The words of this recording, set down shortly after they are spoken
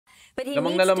But he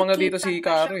Lamang na needs to lamang na keep dito si that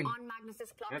pressure Hikaru. on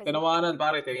Magnus's clock as well. Tinawanan,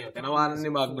 pare. Tinawanan ni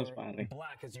Magnus, pare.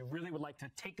 Black, as you really would like to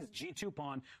take this G2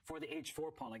 pawn for the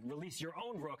H4 pawn, like release your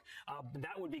own rook.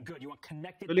 That would be good. You want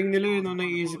connected. Galing nila yun,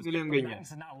 naiisip nila yung ganyan.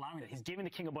 Magnus is not allowing that. He's giving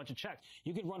the king a bunch of checks.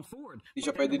 You could run forward. Hindi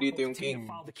siya pwede dito yung king.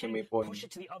 Push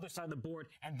it to the other side of the board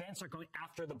and then start going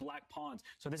after the black pawns.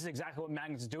 So this is exactly what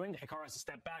Magnus is doing. Hikaru has to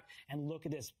step back and look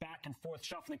at this back and forth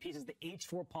shuffling pieces. The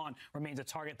H4 pawn remains a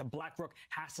target. The black rook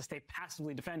has to stay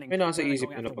passively defending. May nasa isip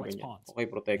nila pa ganyan. Okay,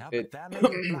 protected. Yeah, but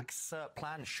there, Black's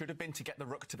plan should have been to get the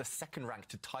rook to the second rank,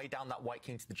 to tie down that white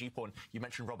king to the G-pawn. You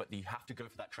mentioned, Robert, that you have to go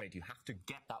for that trade. You have to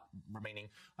get that remaining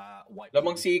white pawn.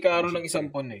 Lamang si Hikaru ng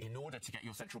isang pawn eh. In order to get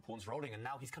your central pawns rolling, and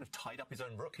now he's kind of tied up his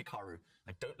own rook, Hikaru.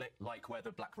 I don't like where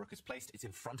the black rook is placed. It's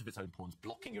in front of its own pawns,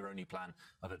 blocking your only plan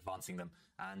of advancing them.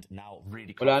 And now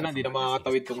really... Wala na, hindi na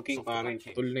makakatawid tong king, pare.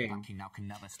 Tutul na eh. Black king now can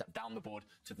never step down the board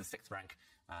to the 6th rank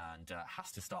and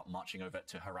has to start marching over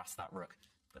to harass that rook.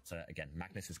 But again,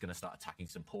 Magnus is going to start attacking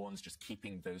some pawns, just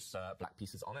keeping those black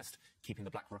pieces honest, keeping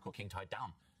the black rook or king tied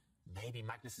down. Maybe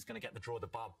Magnus is going to get the draw of the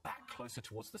bar back closer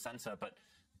towards the center, but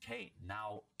okay,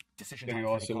 now decision time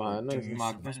for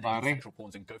Magnus, pare. central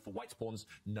pawns and go for white's pawns.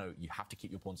 No, you have to keep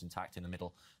your pawns intact in the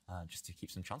middle just to keep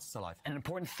some chances alive. An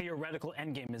important theoretical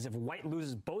endgame is if white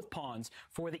loses both pawns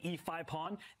for the e5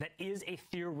 pawn, that is a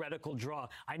theoretical draw.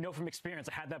 I know from experience,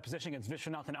 I had that position against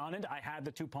Vishwanath and Anand. I had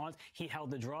the 2 pawns, he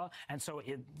held the draw, and so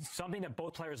it's something that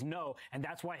both players know, and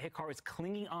that's why Hikaru is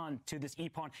clinging on to this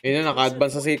e-pawn. Yun na,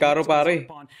 naka-advance sa si Hikaru, pare.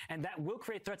 And that will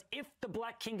create threats if the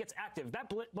black king gets active.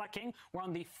 That black king, we're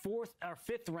on the 4th or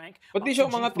 5th rank. Ba't di siya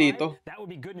umangat dito? That would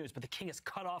be good news, but the king is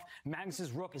cut off.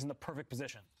 Magnus's rook is in the perfect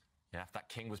position. Yeah, if that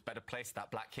king was better placed, that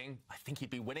black king, I think he'd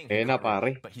be winning. Na,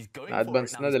 pare. But he's going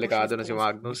na-advance for it now. Na, delikado na si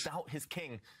Magnus. Without his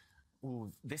king, ooh,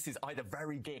 this is either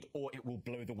very good or it will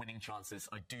blow the winning chances.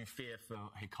 I do fear for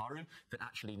Hikaru that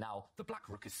actually now the black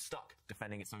rook is stuck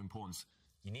defending its own pawns.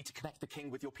 You need to connect the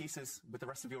king with your pieces, with the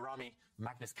rest of your army.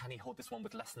 Magnus, can he hold this one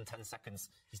with less than 10 seconds?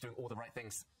 He's doing all the right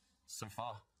things so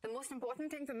far. The most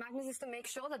important thing for Magnus is to make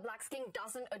sure that black's king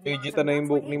doesn't advance. Digita na yung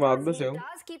book ni Magnus, He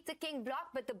does keep the king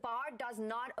blocked, but the bar does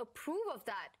not approve of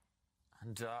that.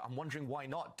 And I'm wondering why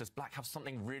not. Does black have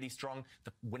something really strong?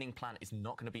 The winning plan is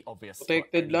not going to be obvious.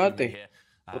 Protected lahat eh.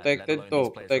 Protected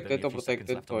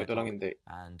to. Ito lang hindi.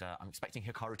 And I'm expecting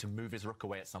Hikaru to move his rook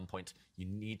away at some point. You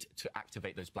need to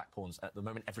activate those black pawns. At the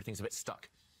moment, everything's a bit stuck.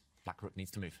 Black rook needs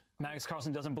to move. Magnus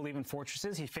Carlsen doesn't believe in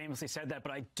fortresses. He famously said that,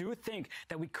 but I do think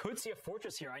that we could see a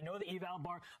fortress here. I know the eval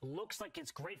bar looks like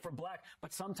it's great for black,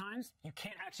 but sometimes you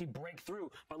can't actually break through.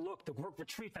 But look, the rook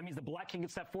retreats. That means the black king can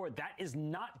step forward. That is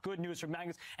not good news for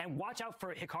Magnus. And watch out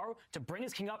for Hikaru to bring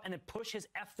his king up and then push his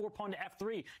f4 pawn to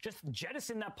f3. Just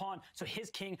jettison that pawn so his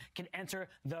king can enter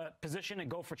the position and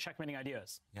go for checkmating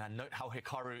ideas. Yeah, note how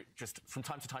Hikaru just from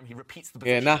time to time he repeats the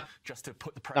position just to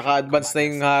put the pressure. Naka-advance na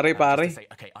yung hari, pare. Say,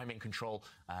 okay, I'm in control.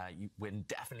 We're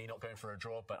definitely not going for a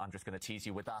draw, but I'm just going to tease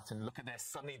you with that. And look at this.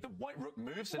 Suddenly the white rook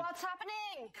moves. And what's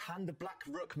happening? Can the black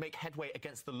rook make headway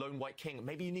against the lone white king?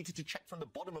 Maybe you needed to check from the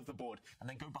bottom of the board and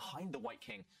then go behind the white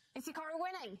king. Is Hikaru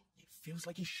winning? It feels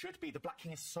like he should be. The black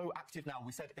king is so active now.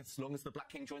 We said as long as the black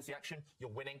king joins the action,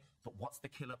 you're winning. But what's the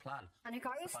killer plan? And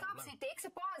Hikaru stops. He takes a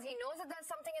pause. He knows that there's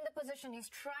something in the position. He's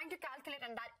trying to calculate,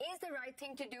 and that is the right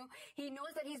thing to do. He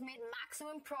knows that he's made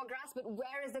maximum progress, but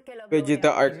where is the killer? Vegeta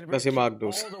art na si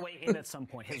Magnus. All the way in at some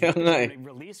point. His rook is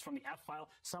released from the F file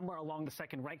somewhere along the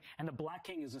 2nd rank, and the black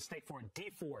king is a stake for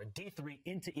D4, D3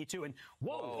 into E2, and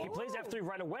whoa, he plays F3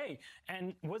 right away.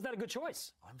 And was that a good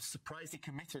choice? I'm surprised he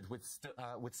committed with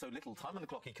so little time on the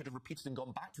clock. He could have repeated and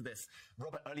gone back to this.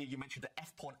 Robert, earlier you mentioned that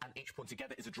F pawn and H pawn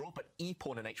together is a draw, but E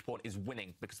pawn and H pawn is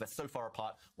winning because they're so far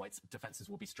apart. White's defenses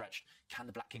will be stretched. Can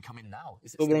the black king come in now?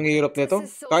 Sobrang hirap nito.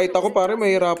 Kahit ako pare,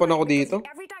 mahirapan ako dito.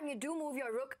 Every time you do move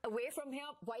your rook away from here,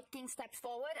 white king steps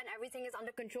forward and everything is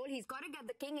under control. He's got to get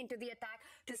the king into the attack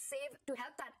to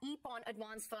help that E pawn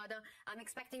advance further. I'm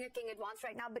expecting a king advance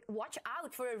right now, but watch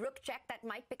out for a rook check that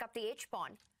might pick up the H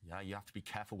pawn. Yeah, you have to be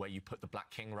careful where you put the black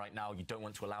king right now. You don't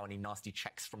want to allow any nasty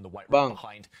checks from the white rook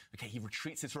behind. Okay, he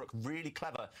retreats his rook. Really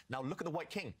clever. Now look at the white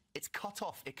king. It's cut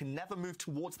off. It can never move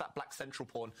towards that black central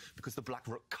pawn because the black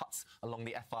rook cuts along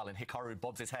the F-file and Hikaru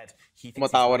bobs his head. He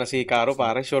thinks matawa na si Hikaru,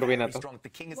 pare. Sure win na to. The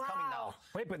king is coming now.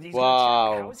 Wait, but he's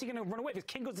gonna check. How is he going to run away? If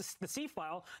the king goes to the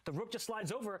C-file, the rook just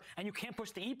slides over, and you can't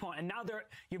push the E pawn. And now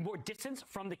you're more distance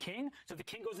from the king. So if the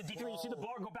king goes to D3, you see the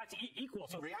bar go back to equal.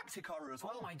 So react Hikaru as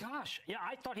well. Oh my gosh. Yeah,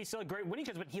 I thought he still had great winning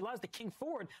chance, but he allows the king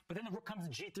forward, but then the rook comes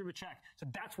to G3 with check. So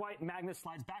that's why Magnus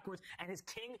slides backwards, and his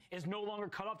king is no longer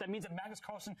cut off. That means that Magnus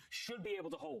Carlsen should be able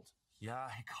to hold. Yeah,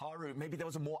 Hikaru, maybe there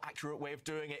was a more accurate way of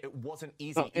doing it. It wasn't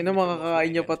easy.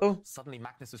 Makakain niya pa to. Suddenly,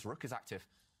 Magnus's rook is active.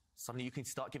 Suddenly, you can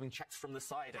start giving checks from the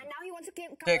side. And now he wants to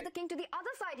cover the king to the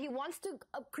other side. He wants to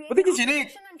create an an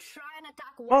opposition and try and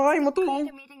attack one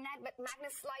mating net. But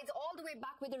Magnus slides all the way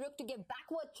back with the rook to give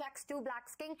backward checks to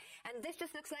Black's king. And this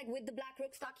just looks like with the black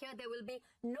rook stuck here, there will be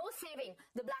no saving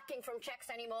the black king from checks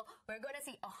anymore. We're going to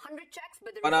see 100 checks.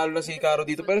 But Panalo na si Hikaru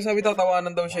dito. Pero sabi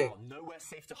tatawanan daw siya. Nowhere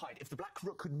safe to hide. If the black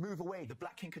rook could move away, the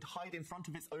black king could hide in front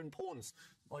of its own pawns.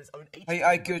 Or his own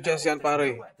Ay, IQ chess yan,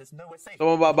 pare. There's nowhere safe.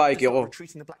 So, mababa IQ ko.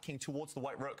 Retreating the black king towards the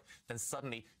white rook, then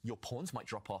suddenly your pawns might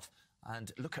drop off.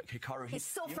 And look at Hikaru. He's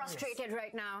so frustrated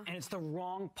right now. And it's the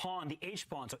wrong pawn, the H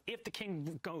pawn. So if the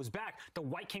king goes back, the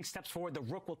white king steps forward, the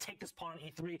rook will take this pawn on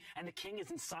E3, and the king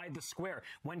is inside the square.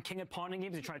 When king and pawning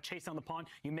games, you try to chase down the pawn,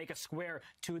 you make a square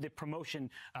to the promotion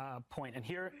point. And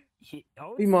here,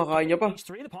 makain niya pa.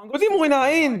 H3, the pawn goes Pwede mo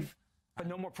kinain. But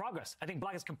no more progress. I think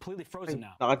black is completely frozen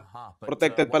now.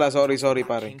 Protected pala. Sorry,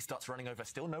 pare. King starts running over.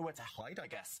 Still nowhere to hide, I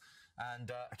guess. And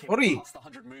past the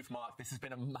 100 move mark. This has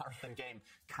been a marathon game.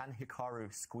 Can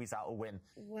Hikaru squeeze out a win?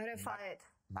 What a fight.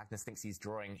 Magnus thinks he's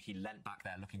drawing. He leant back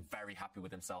there, looking very happy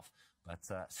with himself. But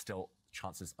still,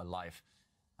 chances alive.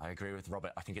 I agree with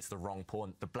Robert. I think it's the wrong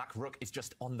pawn. The black rook is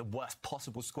just on the worst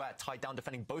possible square, tied down,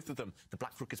 defending both of them. The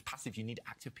black rook is passive. You need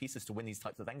active pieces to win these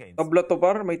types of endgames. Tabla to,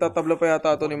 par. May tatabla pa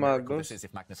yata ito ni Magnus. This is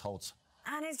if Magnus holds.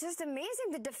 And it's just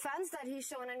amazing the defense that he's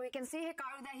shown, and we can see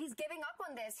Hikaru that he's giving up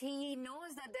on this. He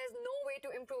knows that there's no way to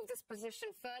improve this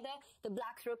position further. The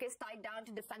black rook is tied down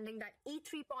to defending that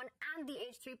E3 pawn and the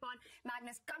H3 pawn.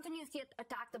 Magnus continues to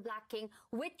attack the black king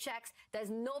with checks.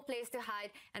 There's no place to hide,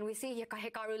 and we see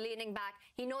Hikaru leaning back.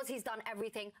 He knows he's done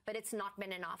everything, but it's not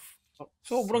been enough.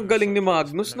 Sobrang galing ni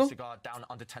Magnus, no? Nanatabla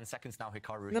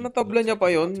niya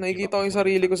pa yun. Nakikita ko yung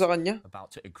sarili ko sa kanya.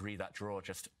 About to agree that draw,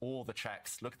 just all the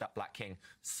checks. Look at that black king.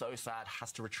 So sad,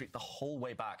 has to retreat the whole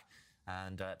way back.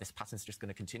 And this pattern's just going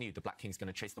to continue. The black king's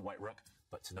going to chase the white rook,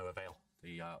 but to no avail.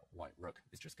 The white rook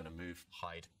is just going to move,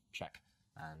 hide, check,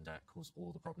 and cause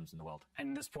all the problems in the world. And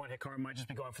at this point, Hikaru might just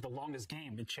be going for the longest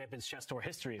game in Champions Chess Tour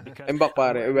history. Because welcome back,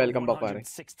 pare.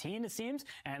 116, it seems,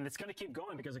 and it's going to keep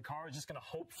going because Hikaru is just going to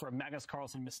hope for a Magnus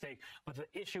Carlsen mistake. But the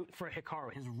issue for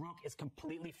Hikaru, his rook is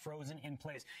completely frozen in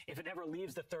place. If it ever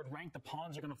leaves the third rank, the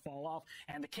pawns are going to fall off,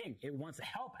 and the king, it wants to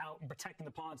help out in protecting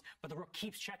the pawns, but the rook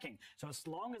keeps checking. So as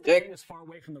long as the king is far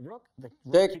away from the rook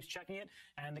keeps checking it,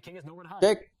 and the king has nowhere to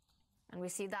hide. And we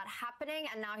see that happening,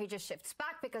 and now he just shifts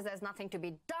back because there's nothing to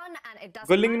be done, and it doesn't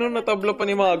Galing nun natabla pa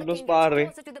ni Magnus, pare.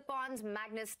 Closer to the pawns,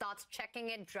 Magnus starts checking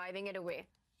it, driving it away.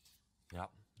 Yeah,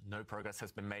 no progress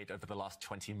has been made over the last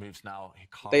 20 moves now.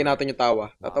 Tayo natin yung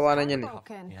tawa. Tatawanan niya ni.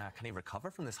 Yeah, can he recover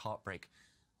from this heartbreak?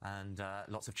 And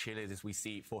lots of cheerleaders we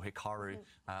see for Hikaru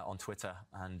on Twitter.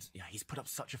 And yeah, he's put up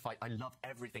such a fight. I love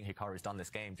everything Hikaru's done this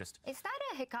game. Just Is that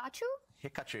a Hikachu?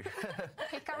 Hikachu.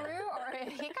 Hikaru or a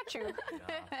Hikachu?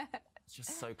 Yeah. It's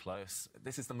just so close.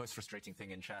 This is the most frustrating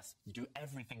thing in chess. You do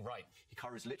everything right.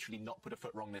 Hikaru's literally not put a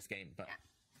foot wrong this game. But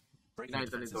breaking the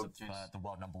defenses of the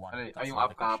world #1. That's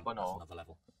another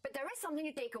level. But there is something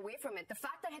to take away from it. The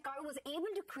fact that Hikaru was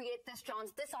able to create this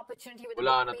chance, this opportunity with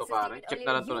Wala the na to, pare. Check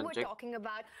na lang to you ng were check. talking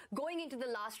about going into the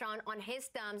last round on his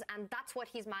terms, and that's what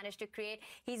he's managed to create.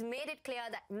 He's made it clear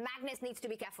that Magnus needs to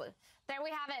be careful. There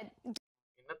we have it.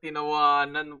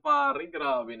 Tinawanan, pare.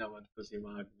 Grabe naman to si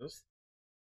Magnus.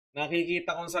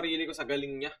 Nakikita ko ang sarili ko sa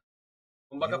galing niya.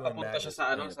 Kumbaga papunta siya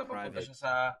sa papunta siya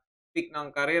sa peak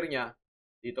ng career niya.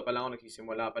 Dito pa lang ako,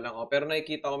 nagsisimula pa lang ako. Pero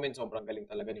nakikita ko sobrang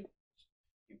galing talaga ni Magnus.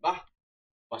 Diba?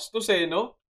 Bastos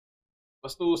no?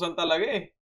 Bastusan talaga